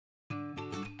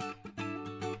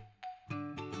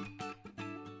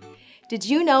Did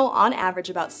you know on average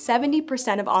about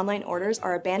 70% of online orders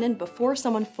are abandoned before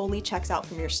someone fully checks out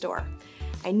from your store?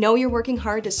 I know you're working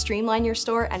hard to streamline your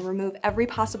store and remove every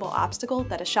possible obstacle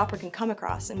that a shopper can come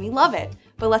across, and we love it,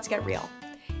 but let's get real.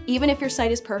 Even if your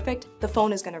site is perfect, the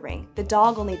phone is gonna ring, the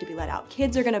dog will need to be let out,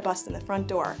 kids are gonna bust in the front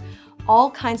door.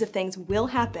 All kinds of things will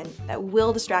happen that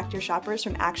will distract your shoppers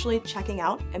from actually checking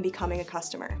out and becoming a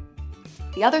customer.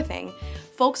 The other thing,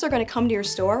 folks are going to come to your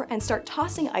store and start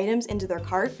tossing items into their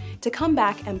cart to come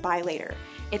back and buy later.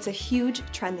 It's a huge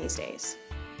trend these days.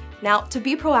 Now, to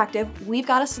be proactive, we've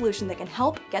got a solution that can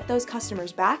help get those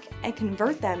customers back and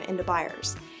convert them into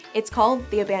buyers. It's called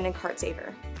the Abandoned Cart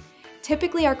Saver.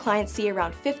 Typically, our clients see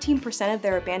around 15% of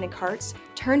their abandoned carts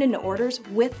turned into orders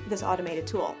with this automated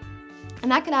tool. And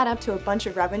that can add up to a bunch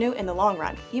of revenue in the long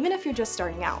run, even if you're just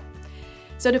starting out.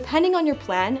 So depending on your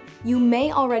plan, you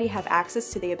may already have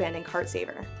access to the Abandoned Cart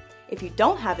Saver. If you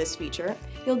don't have this feature,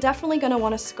 you're definitely going to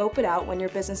want to scope it out when your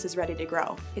business is ready to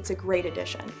grow. It's a great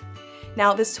addition.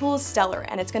 Now, this tool is stellar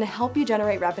and it's going to help you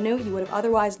generate revenue you would have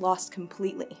otherwise lost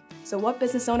completely. So what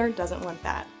business owner doesn't want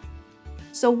that?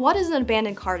 So what is an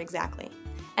abandoned cart exactly?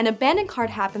 An abandoned cart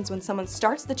happens when someone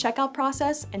starts the checkout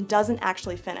process and doesn't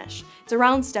actually finish. It's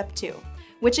around step 2,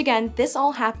 which again, this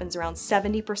all happens around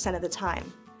 70% of the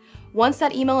time. Once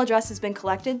that email address has been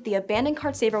collected, the Abandoned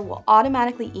Cart Saver will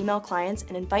automatically email clients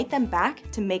and invite them back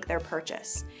to make their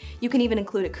purchase. You can even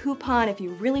include a coupon if you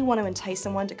really want to entice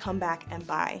someone to come back and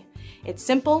buy. It's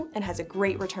simple and has a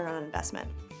great return on investment.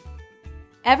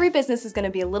 Every business is going to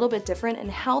be a little bit different in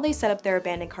how they set up their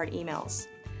abandoned cart emails.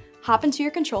 Hop into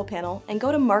your control panel and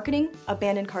go to Marketing,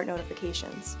 Abandoned Cart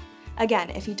Notifications. Again,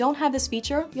 if you don't have this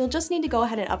feature, you'll just need to go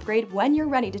ahead and upgrade when you're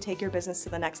ready to take your business to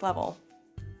the next level.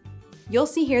 You'll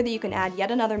see here that you can add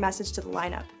yet another message to the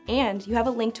lineup, and you have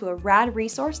a link to a rad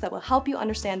resource that will help you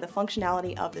understand the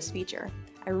functionality of this feature.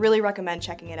 I really recommend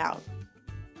checking it out.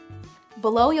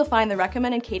 Below, you'll find the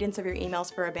recommended cadence of your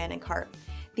emails for abandoned cart.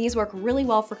 These work really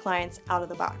well for clients out of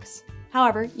the box.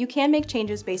 However, you can make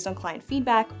changes based on client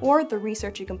feedback or the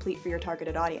research you complete for your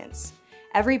targeted audience.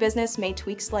 Every business may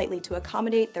tweak slightly to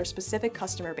accommodate their specific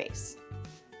customer base.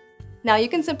 Now you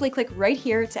can simply click right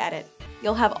here to edit.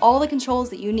 You'll have all the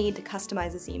controls that you need to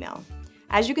customize this email.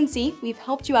 As you can see, we've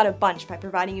helped you out a bunch by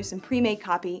providing you some pre-made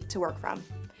copy to work from.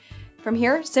 From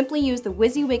here, simply use the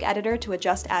WYSIWYG editor to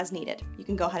adjust as needed. You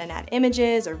can go ahead and add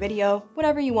images or video,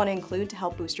 whatever you want to include to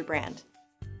help boost your brand.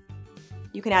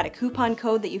 You can add a coupon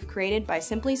code that you've created by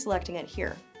simply selecting it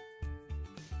here.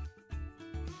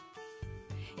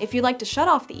 If you'd like to shut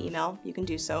off the email, you can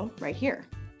do so right here.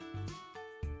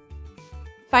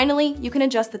 Finally, you can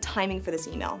adjust the timing for this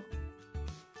email.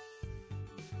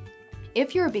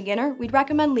 If you're a beginner, we'd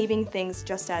recommend leaving things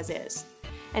just as is.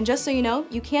 And just so you know,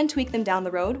 you can tweak them down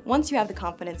the road once you have the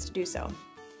confidence to do so.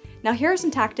 Now here are some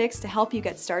tactics to help you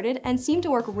get started and seem to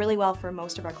work really well for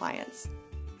most of our clients.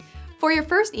 For your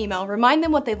first email, remind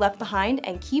them what they left behind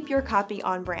and keep your copy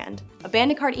on brand.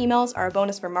 Abandoned cart emails are a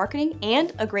bonus for marketing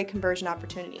and a great conversion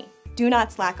opportunity. Do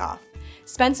not slack off.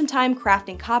 Spend some time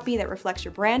crafting copy that reflects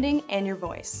your branding and your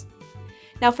voice.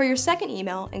 Now for your second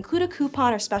email, include a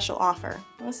coupon or special offer.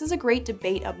 Now, this is a great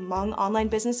debate among online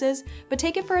businesses, but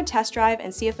take it for a test drive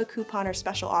and see if a coupon or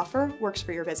special offer works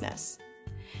for your business.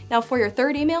 Now for your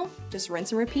third email, just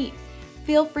rinse and repeat.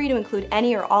 Feel free to include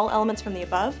any or all elements from the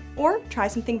above, or try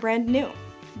something brand new.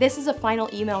 This is a final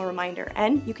email reminder,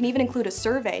 and you can even include a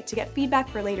survey to get feedback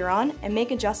for later on and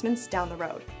make adjustments down the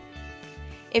road.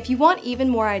 If you want even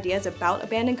more ideas about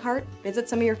abandoned cart, visit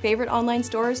some of your favorite online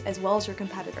stores as well as your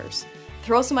competitors.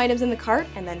 Throw some items in the cart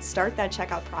and then start that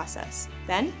checkout process.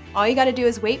 Then, all you gotta do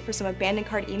is wait for some abandoned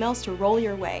cart emails to roll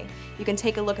your way. You can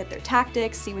take a look at their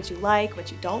tactics, see what you like,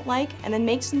 what you don't like, and then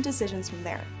make some decisions from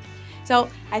there. So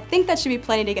I think that should be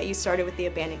plenty to get you started with the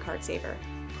Abandoned Cart Saver.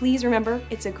 Please remember,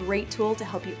 it's a great tool to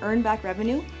help you earn back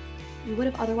revenue you would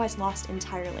have otherwise lost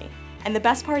entirely. And the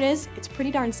best part is, it's pretty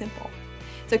darn simple.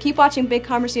 So keep watching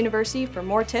Bigcommerce University for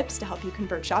more tips to help you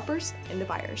convert shoppers into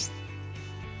buyers.